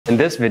In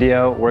this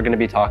video, we're going to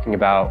be talking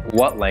about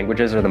what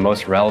languages are the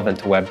most relevant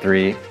to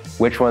Web3,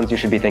 which ones you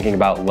should be thinking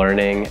about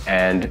learning,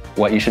 and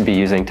what you should be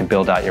using to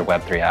build out your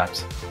Web3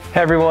 apps. Hey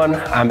everyone,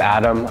 I'm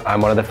Adam.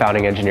 I'm one of the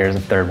founding engineers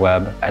of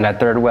thirdweb, and at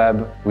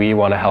thirdweb, we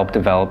want to help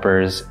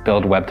developers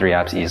build Web3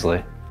 apps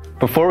easily.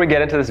 Before we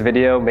get into this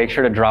video, make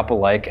sure to drop a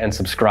like and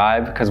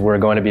subscribe because we're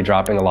going to be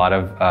dropping a lot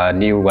of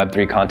new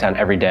Web3 content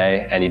every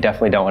day, and you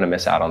definitely don't want to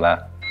miss out on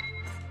that.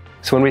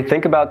 So when we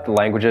think about the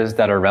languages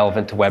that are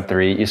relevant to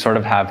Web3, you sort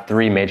of have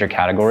three major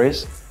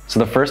categories. So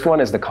the first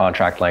one is the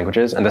contract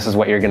languages, and this is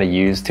what you're going to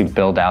use to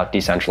build out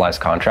decentralized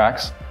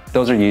contracts.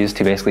 Those are used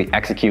to basically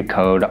execute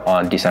code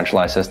on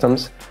decentralized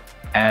systems.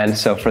 And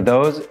so for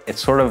those, it's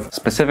sort of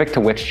specific to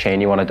which chain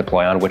you want to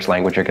deploy on, which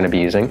language you're going to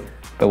be using,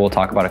 but we'll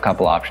talk about a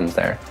couple options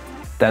there.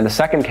 Then the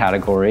second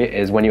category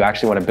is when you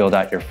actually want to build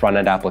out your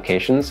front-end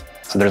applications.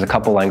 So there's a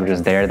couple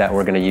languages there that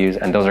we're going to use,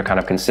 and those are kind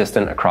of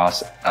consistent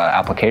across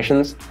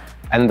applications.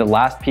 And the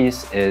last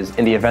piece is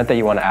in the event that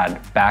you want to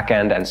add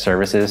backend and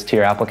services to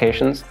your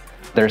applications,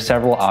 there are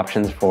several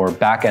options for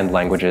backend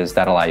languages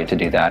that allow you to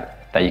do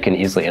that you can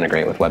easily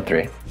integrate with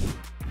Web3.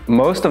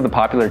 Most of the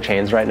popular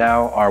chains right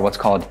now are what's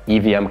called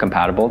EVM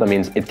compatible. That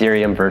means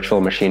Ethereum Virtual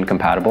Machine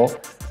compatible.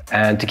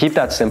 And to keep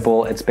that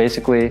simple, it's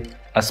basically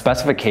a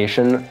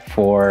specification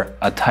for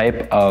a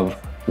type of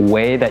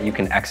way that you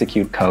can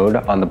execute code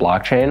on the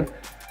blockchain.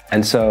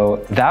 And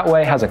so that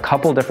way has a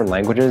couple different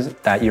languages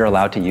that you're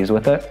allowed to use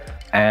with it.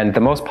 And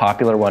the most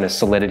popular one is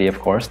Solidity, of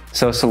course.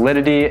 So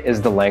Solidity is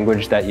the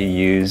language that you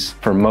use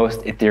for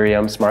most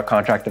Ethereum smart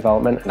contract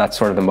development. And that's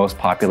sort of the most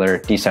popular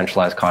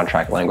decentralized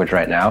contract language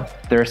right now.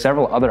 There are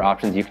several other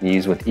options you can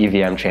use with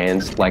EVM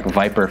chains, like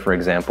Viper, for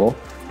example.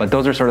 But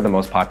those are sort of the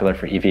most popular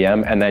for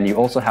EVM. And then you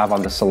also have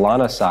on the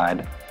Solana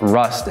side,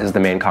 Rust is the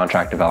main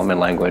contract development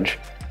language,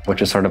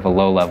 which is sort of a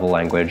low-level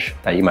language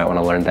that you might want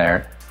to learn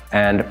there.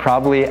 And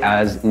probably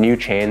as new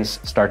chains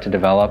start to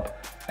develop,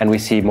 and we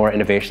see more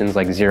innovations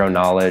like zero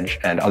knowledge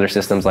and other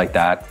systems like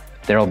that,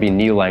 there will be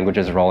new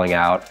languages rolling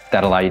out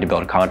that allow you to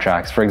build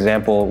contracts. For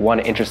example, one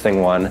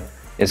interesting one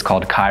is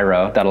called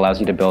Cairo that allows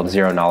you to build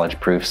zero knowledge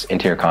proofs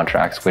into your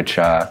contracts, which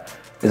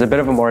is a bit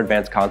of a more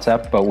advanced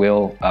concept, but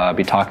we'll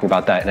be talking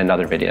about that in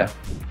another video.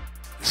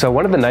 So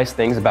one of the nice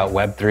things about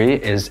Web3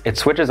 is it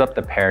switches up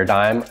the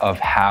paradigm of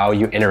how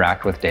you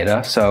interact with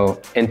data. So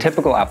in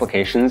typical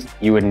applications,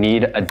 you would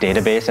need a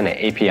database and an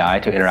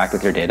API to interact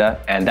with your data,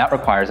 and that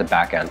requires a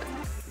backend.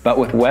 But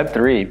with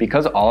Web3,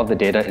 because all of the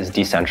data is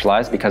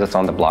decentralized, because it's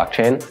on the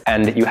blockchain,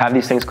 and you have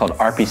these things called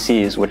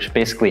RPCs, which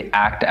basically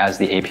act as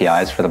the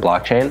APIs for the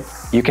blockchain,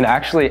 you can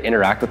actually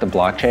interact with the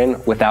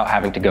blockchain without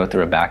having to go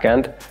through a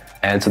backend.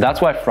 And so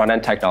that's why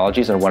front-end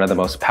technologies are one of the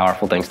most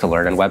powerful things to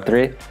learn in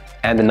Web3.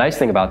 And the nice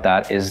thing about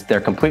that is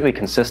they're completely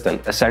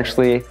consistent.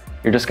 Essentially,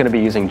 you're just going to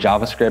be using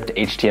JavaScript,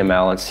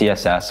 HTML, and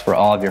CSS for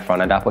all of your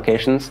front-end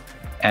applications.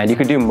 And you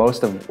can do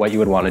most of what you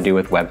would want to do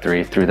with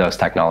Web3 through those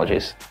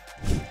technologies.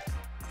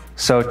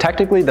 So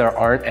technically, there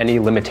aren't any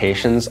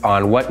limitations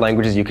on what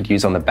languages you could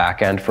use on the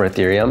backend for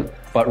Ethereum,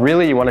 but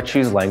really you want to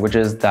choose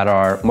languages that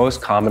are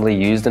most commonly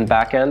used in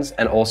backends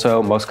and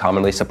also most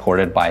commonly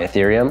supported by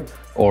Ethereum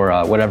or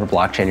whatever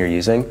blockchain you're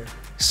using.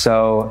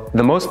 So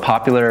the most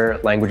popular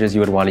languages you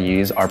would want to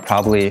use are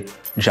probably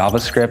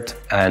JavaScript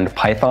and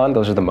Python.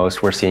 Those are the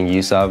most we're seeing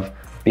use of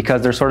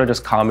because they're sort of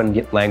just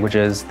common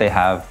languages. They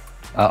have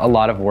a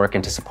lot of work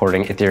into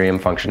supporting Ethereum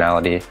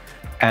functionality.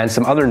 And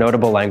some other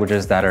notable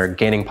languages that are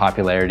gaining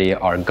popularity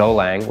are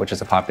Golang, which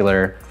is a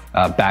popular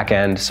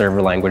backend server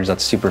language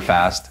that's super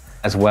fast,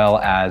 as well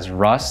as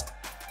Rust.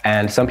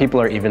 And some people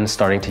are even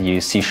starting to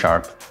use C#.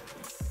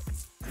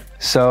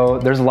 So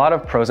there's a lot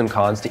of pros and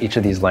cons to each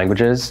of these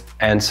languages.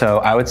 And so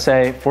I would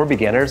say for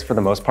beginners, for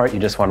the most part, you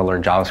just want to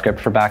learn JavaScript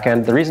for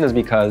backend. The reason is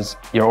because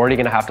you're already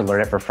going to have to learn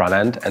it for front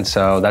end. And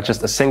so that's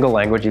just a single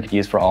language you could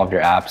use for all of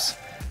your apps.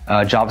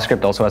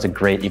 JavaScript also has a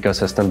great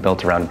ecosystem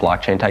built around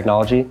blockchain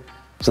technology.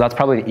 So that's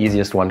probably the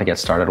easiest one to get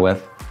started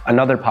with.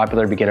 Another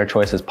popular beginner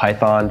choice is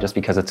Python, just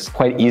because it's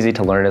quite easy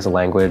to learn as a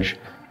language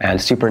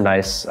and super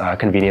nice,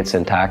 convenient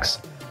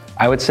syntax.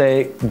 I would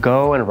say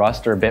Go and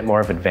Rust are a bit more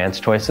of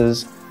advanced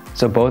choices.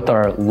 So both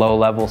are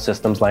low-level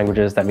systems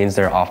languages. That means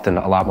they're often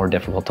a lot more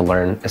difficult to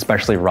learn,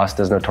 especially Rust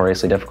is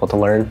notoriously difficult to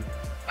learn.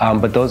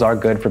 But those are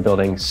good for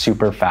building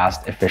super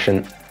fast,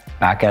 efficient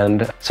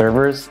backend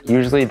servers.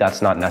 Usually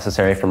that's not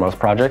necessary for most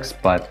projects,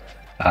 but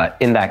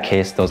in that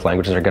case, those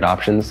languages are good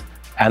options.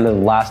 And the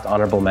last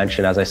honorable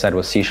mention, as I said,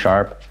 was C#.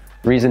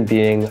 Reason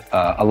being,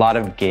 a lot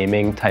of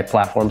gaming type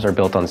platforms are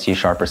built on C#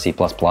 or C++,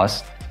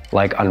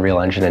 like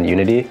Unreal Engine and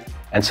Unity.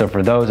 And so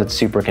for those, it's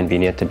super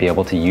convenient to be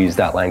able to use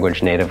that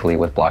language natively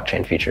with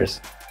blockchain features.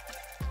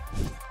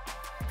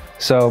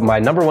 So my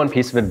number one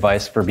piece of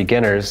advice for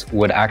beginners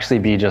would actually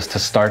be just to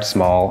start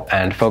small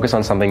and focus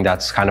on something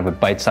that's kind of a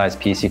bite-sized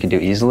piece you can do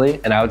easily.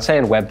 And I would say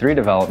in Web3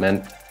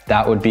 development,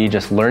 that would be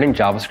just learning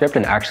JavaScript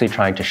and actually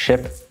trying to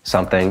ship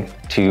something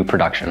to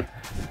production.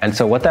 And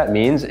so what that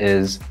means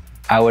is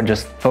I would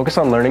just focus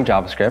on learning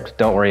JavaScript.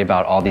 Don't worry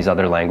about all these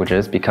other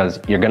languages because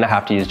you're going to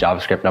have to use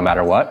JavaScript no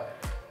matter what.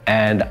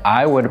 And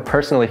I would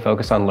personally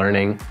focus on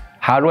learning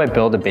how do I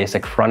build a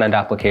basic front-end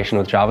application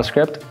with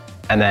JavaScript,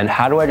 and then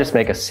how do I just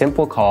make a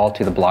simple call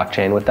to the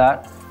blockchain with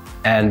that.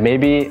 And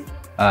maybe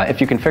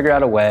if you can figure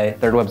out a way,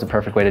 thirdweb's a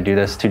perfect way to do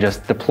this, to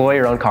just deploy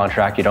your own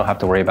contract. You don't have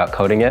to worry about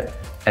coding it,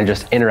 and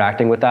just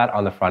interacting with that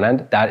on the front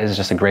end. That is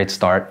just a great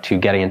start to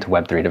getting into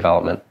Web3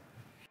 development.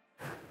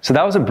 So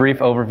that was a brief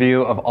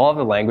overview of all of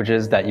the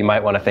languages that you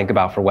might want to think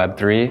about for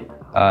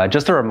Web3.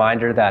 Just a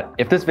reminder that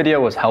if this video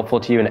was helpful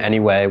to you in any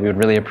way, we would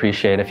really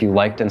appreciate if you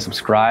liked and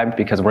subscribed,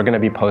 because we're going to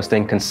be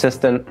posting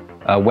consistent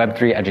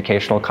Web3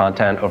 educational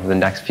content over the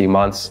next few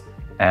months,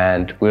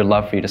 and we would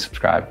love for you to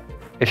subscribe.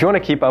 If you want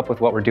to keep up with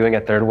what we're doing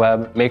at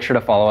thirdweb, make sure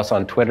to follow us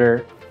on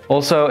Twitter.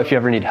 Also, if you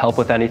ever need help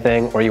with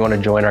anything or you want to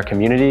join our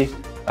community,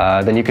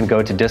 then you can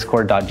go to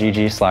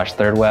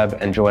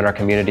discord.gg/thirdweb and join our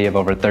community of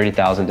over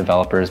 30,000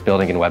 developers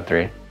building in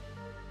Web3.